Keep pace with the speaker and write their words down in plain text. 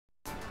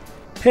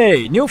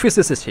Hey, new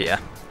Physicist here.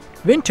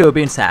 Wind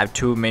turbines have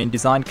two main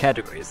design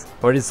categories,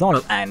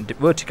 horizontal and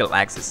vertical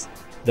axis.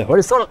 The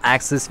horizontal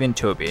axis wind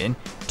turbine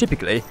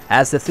typically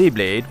has a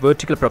 3-blade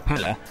vertical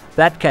propeller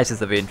that catches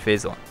the wind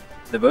face on.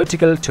 The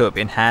vertical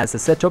turbine has a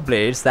set of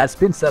blades that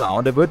spins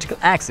around a vertical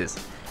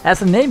axis. As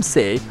the name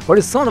says,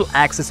 horizontal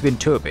axis wind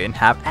turbines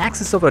have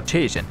axis of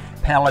rotation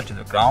parallel to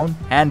the ground,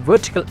 and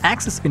vertical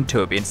axis wind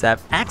turbines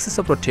have axis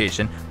of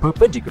rotation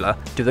perpendicular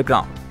to the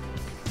ground.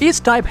 Each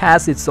type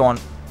has its own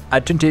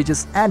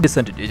advantages and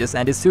disadvantages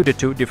and is suited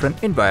to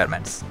different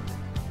environments.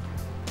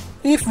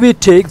 If we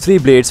take 3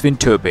 blades wind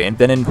turbine,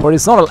 then in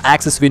horizontal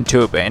axis wind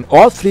turbine,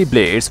 all 3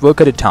 blades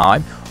work at a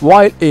time,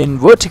 while in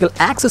vertical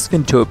axis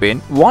wind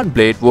turbine, 1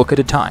 blade work at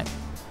a time.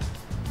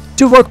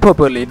 To work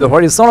properly, the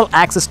horizontal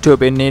axis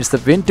turbine needs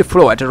the wind to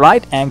flow at a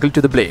right angle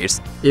to the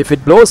blades. If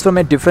it blows from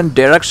a different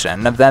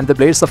direction than the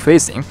blades are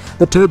facing,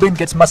 the turbine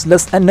gets much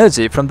less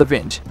energy from the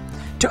wind.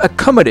 To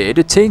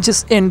accommodate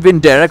changes in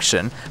wind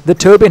direction, the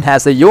turbine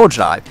has a yaw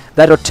drive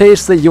that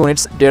rotates the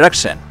unit's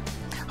direction.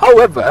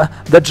 However,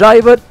 the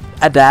driver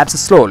adapts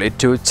slowly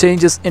to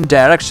changes in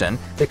direction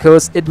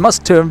because it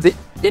must turn the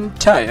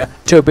entire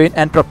turbine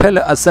and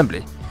propeller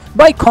assembly.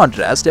 By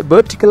contrast, a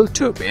vertical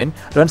turbine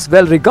runs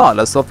well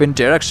regardless of wind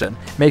direction,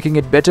 making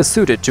it better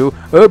suited to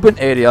urban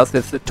areas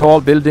with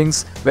tall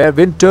buildings where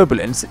wind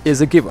turbulence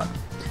is a given.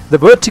 The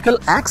vertical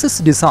axis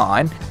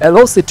design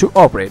allows it to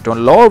operate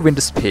on lower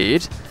wind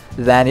speed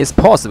than is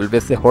possible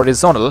with the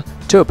horizontal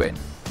turbine.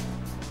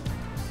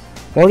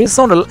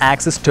 Horizontal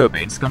axis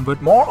turbines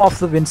convert more of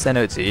the wind's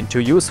energy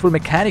into useful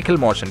mechanical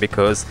motion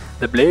because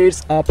the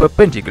blades are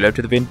perpendicular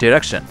to the wind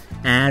direction,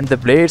 and the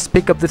blades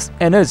pick up this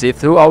energy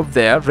throughout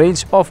their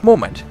range of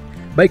movement.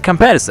 By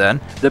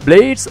comparison, the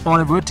blades on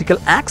a vertical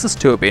axis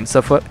turbine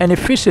suffer an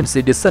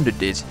efficiency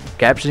disadvantage,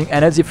 capturing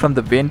energy from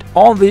the wind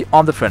only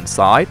on the front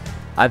side.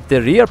 At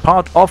the rear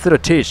part of the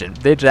rotation,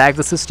 they drag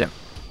the system.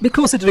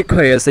 Because it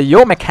requires a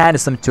yaw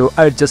mechanism to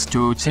adjust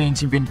to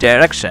changing wind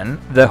direction,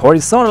 the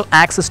horizontal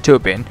axis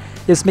turbine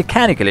is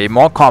mechanically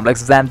more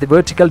complex than the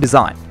vertical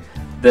design.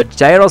 The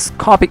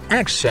gyroscopic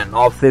action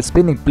of the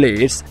spinning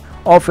blades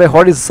of a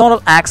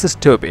horizontal axis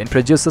turbine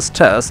produces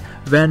stress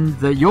when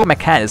the yaw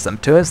mechanism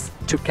turns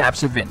to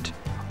capture wind.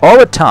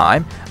 Over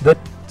time, the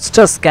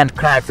stress can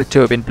crack the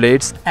turbine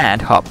blades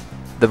and hub.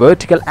 The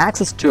vertical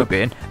axis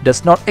turbine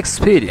does not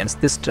experience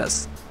this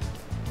stress.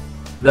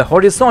 The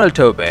horizontal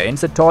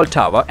turbines, a tall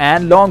tower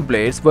and long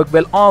blades work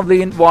well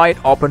only in wide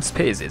open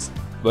spaces.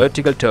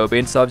 Vertical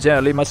turbines are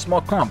generally much more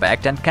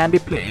compact and can be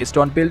placed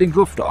on building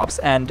rooftops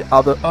and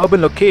other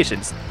urban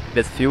locations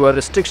with fewer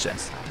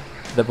restrictions.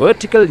 The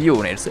vertical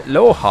unit's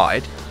low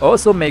height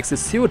also makes it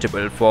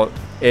suitable for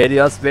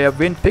areas where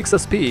wind picks up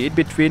speed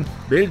between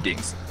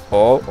buildings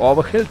or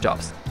over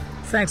hilltops.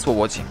 Thanks for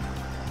watching.